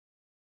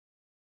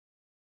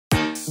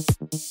Hey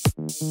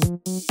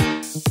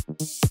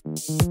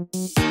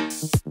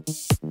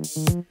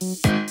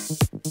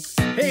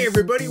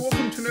everybody,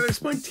 welcome to another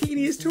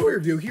spontaneous toy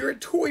review here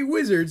at Toy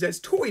Wizards. That's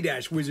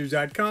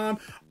toy-wizards.com.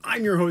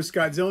 I'm your host,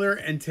 Scott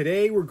Zillner, and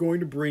today we're going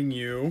to bring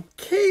you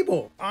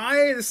Cable.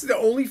 This is the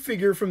only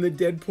figure from the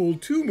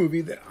Deadpool 2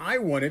 movie that I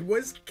wanted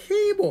was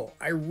Cable.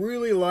 I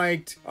really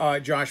liked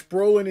Josh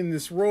Brolin in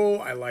this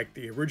role. I liked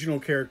the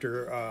original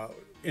character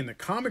in the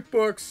comic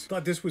books.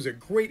 Thought this was a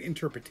great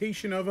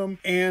interpretation of him,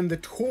 and the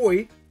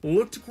toy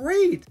looked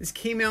great. This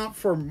came out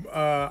from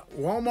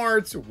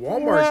Walmart's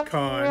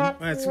Con.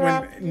 That's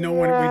when we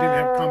didn't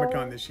have Comic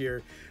Con this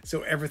year,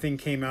 so everything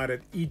came out at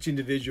each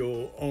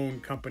individual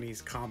owned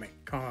company's comic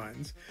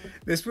cons.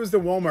 This was the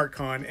Walmart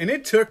Con, and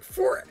it took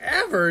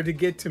forever to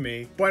get to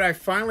me, but I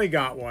finally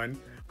got one.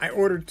 I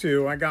ordered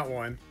two, I got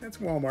one. That's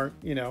Walmart,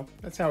 you know,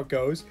 that's how it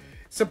goes.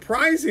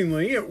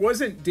 Surprisingly, it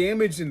wasn't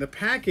damaged in the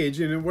package,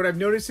 and what I've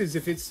noticed is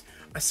if it's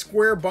a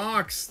square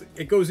box,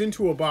 it goes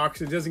into a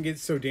box, it doesn't get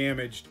so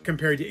damaged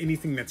compared to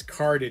anything that's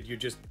carded. You're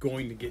just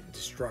going to get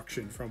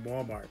destruction from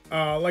Walmart.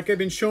 Like I've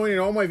been showing in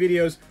all my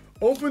videos,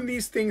 open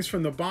these things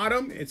from the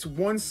bottom. It's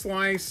one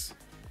slice,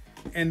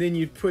 and then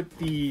you put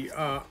the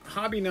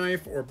hobby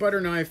knife or butter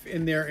knife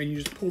in there, and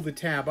you just pull the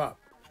tab up.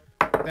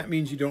 That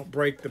means you don't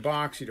break the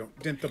box, you don't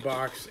dent the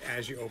box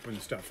as you open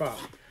stuff up.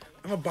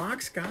 I'm a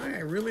box guy.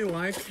 I really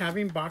like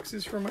having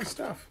boxes for my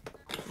stuff.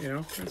 You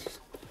know, that's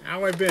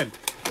how I've been.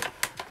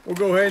 We'll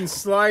go ahead and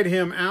slide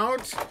him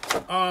out.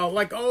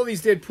 Like all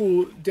these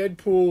Deadpool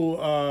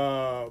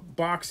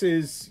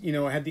boxes, you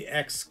know, I had the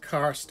X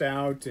cast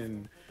out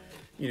and,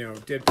 you know,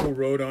 Deadpool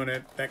wrote on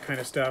it, that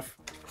kind of stuff.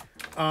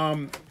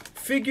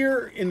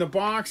 Figure in the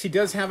box, he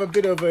does have a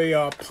bit of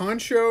a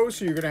poncho,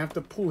 so you're going to have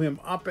to pull him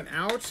up and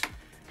out.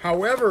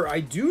 However, I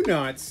do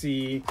not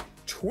see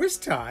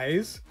twist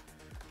ties.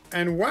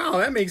 And wow,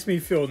 that makes me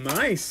feel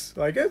nice.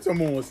 Like, it's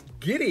almost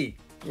giddy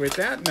with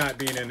that not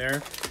being in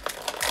there.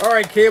 All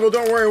right, Cable,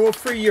 don't worry. We'll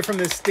free you from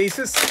this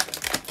stasis.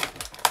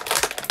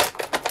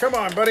 Come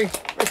on, buddy.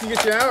 We can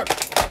get you out.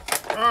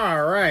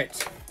 All right.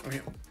 Oh, yeah.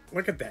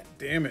 Look at that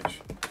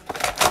damage.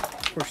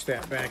 Push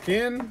that back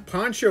in.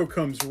 Poncho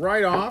comes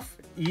right off.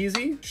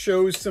 Easy.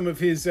 Shows some of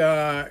his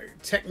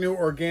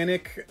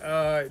techno-organic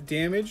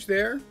damage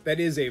there. That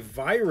is a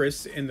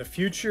virus in the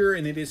future,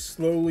 and it is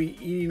slowly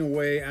eating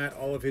away at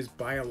all of his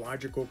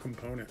biological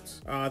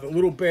components. The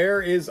little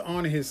bear is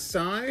on his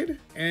side,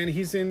 and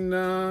he's in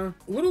a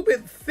little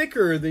bit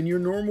thicker than your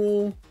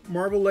normal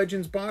Marvel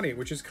Legends body,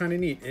 which is kind of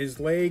neat. His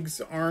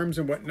legs, arms,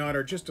 and whatnot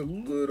are just a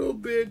little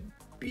bit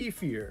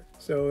beefier,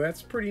 so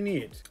that's pretty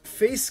neat.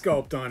 Face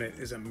sculpt on it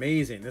is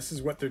amazing. This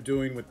is what they're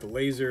doing with the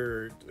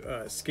laser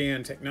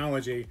scan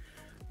technology.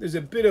 There's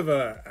a bit of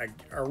a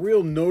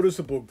real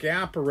noticeable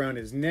gap around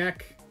his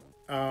neck.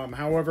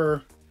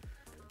 However,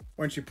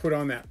 once you put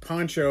on that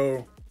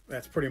poncho,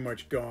 that's pretty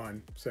much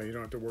gone, so you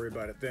don't have to worry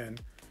about it then.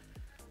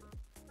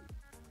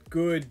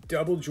 Good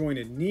double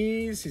jointed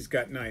knees. He's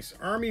got nice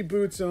army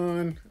boots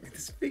on. I mean,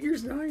 this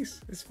figure's nice.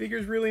 This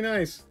figure's really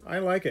nice. I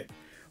like it.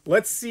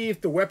 Let's see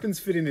if the weapons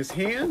fit in his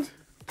hand.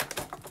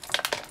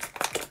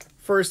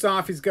 First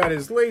off, he's got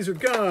his laser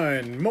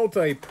gun,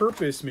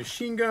 multi-purpose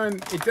machine gun.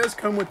 It does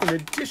come with an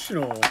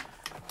additional,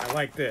 I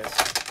like this,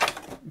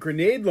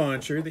 grenade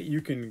launcher that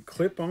you can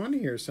clip on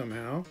here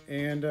somehow.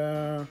 And,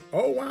 oh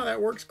wow,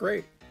 that works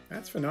great.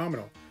 That's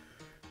phenomenal.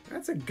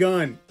 That's a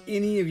gun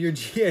any of your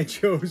G.I.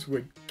 Joes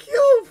would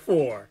kill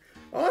for,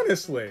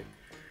 honestly.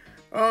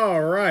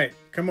 All right,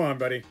 come on,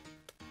 buddy.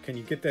 Can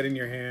you get that in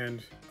your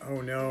hand? Oh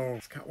no,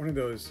 it's got one of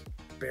those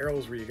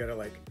barrels where you gotta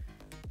like,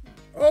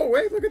 oh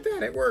wait, look at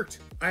that, it worked.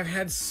 I've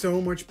had so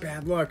much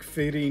bad luck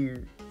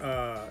fitting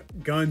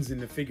guns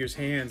into figures'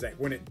 hands that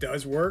when it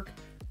does work,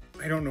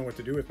 I don't know what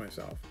to do with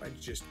myself. I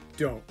just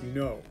don't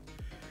know.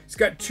 It's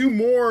got two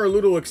more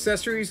little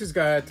accessories. It's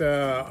got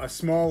a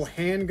small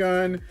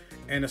handgun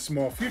and a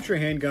small future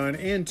handgun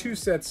and two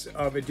sets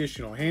of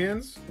additional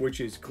hands, which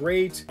is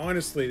great.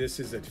 Honestly, this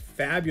is a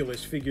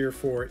fabulous figure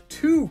for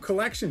two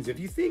collections. If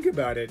you think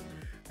about it,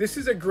 this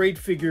is a great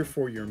figure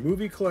for your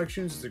movie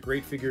collections. It's a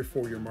great figure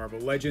for your Marvel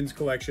Legends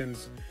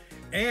collections.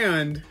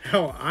 And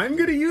how I'm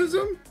gonna use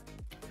them?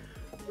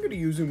 I'm gonna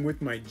use them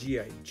with my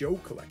G.I. Joe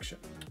collection.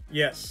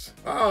 Yes.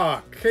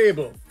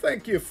 Cable,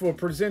 thank you for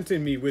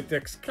presenting me with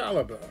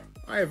Excalibur.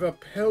 I have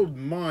upheld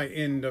my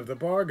end of the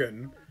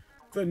bargain.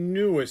 The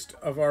newest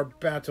of our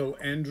battle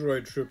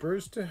android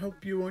troopers to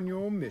help you on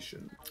your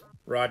mission.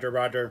 Roger,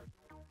 roger.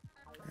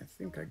 I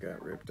think I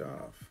got ripped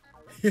off.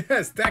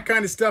 Yes, that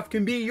kind of stuff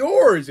can be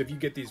yours if you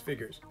get these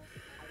figures.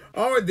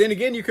 Oh, and then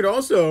again, you could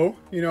also,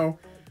 you know,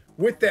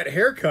 with that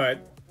haircut,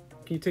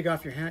 can you take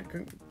off your hat?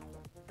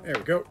 There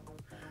we go.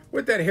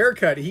 With that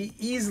haircut, he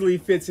easily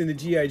fits into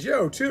G.I.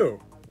 Joe,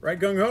 too. Right,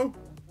 Gung-Ho?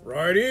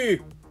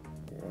 Righty.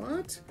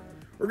 What?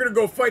 We're gonna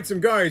go fight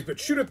some guys, but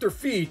shoot at their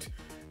feet.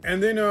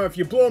 And then if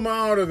you blow them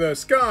out of the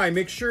sky,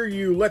 make sure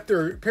you let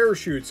their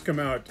parachutes come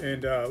out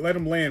and let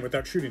them land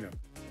without shooting them.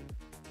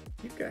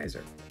 You guys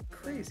are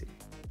crazy.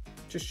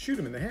 Just shoot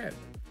them in the head.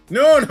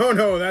 No, no,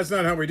 no, that's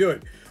not how we do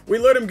it. We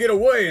let them get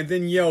away and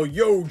then yell,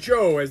 "Yo,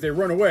 Joe," as they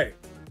run away.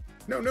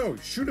 No,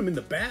 shoot them in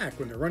the back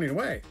when they're running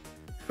away.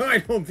 I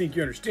don't think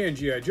you understand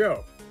G.I.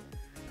 Joe.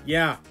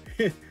 Yeah,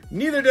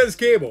 neither does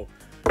Cable.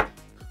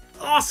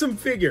 Awesome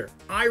figure.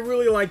 I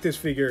really like this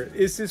figure.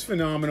 This is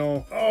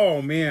phenomenal.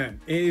 Oh man,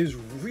 it is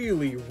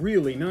really,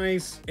 really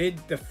nice.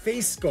 The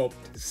face sculpt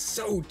is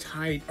so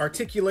tight.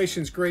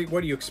 Articulation's great.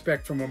 What do you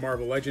expect from a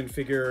Marvel Legend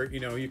figure? You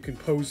know, you can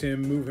pose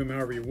him, move him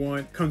however you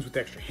want. Comes with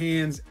extra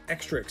hands,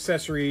 extra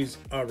accessories,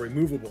 a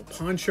removable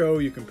poncho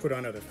you can put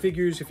on other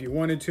figures if you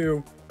wanted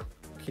to.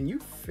 Can you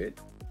fit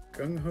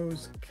Gung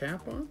Ho's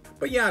cap on?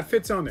 But yeah, it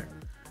fits on there.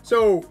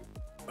 So,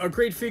 a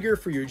great figure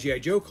for your G.I.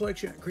 Joe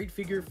collection, a great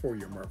figure for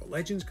your Marvel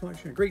Legends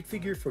collection, a great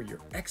figure for your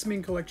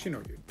X-Men collection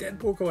or your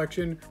Deadpool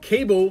collection.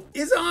 Cable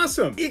is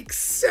awesome,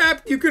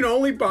 except you can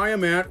only buy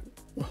them at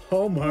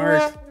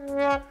Walmart.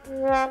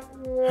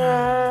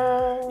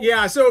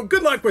 Yeah, so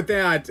good luck with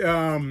that.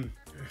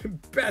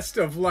 Best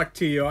of luck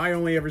to you. I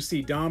only ever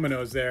see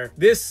Domino's there.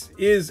 This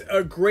is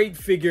a great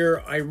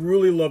figure. I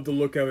really love the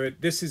look of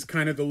it. This is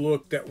kind of the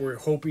look that we're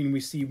hoping we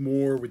see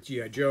more with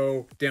G.I.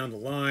 Joe down the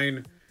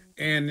line.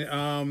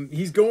 And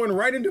he's going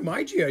right into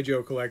my G.I.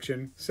 Joe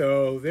collection.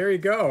 So there you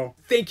go.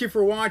 Thank you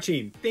for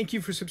watching. Thank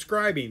you for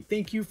subscribing.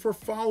 Thank you for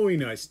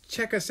following us.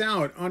 Check us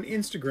out on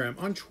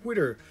Instagram, on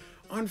Twitter,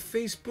 on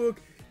Facebook,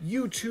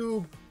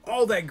 YouTube,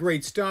 all that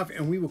great stuff.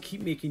 And we will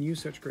keep making you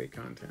such great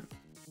content.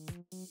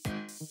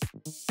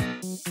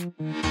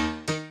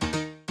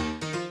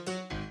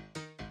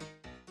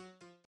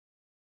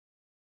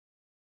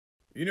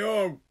 You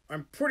know,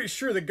 I'm pretty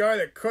sure the guy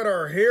that cut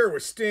our hair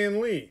was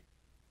Stan Lee.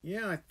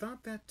 Yeah, I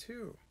thought that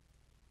too.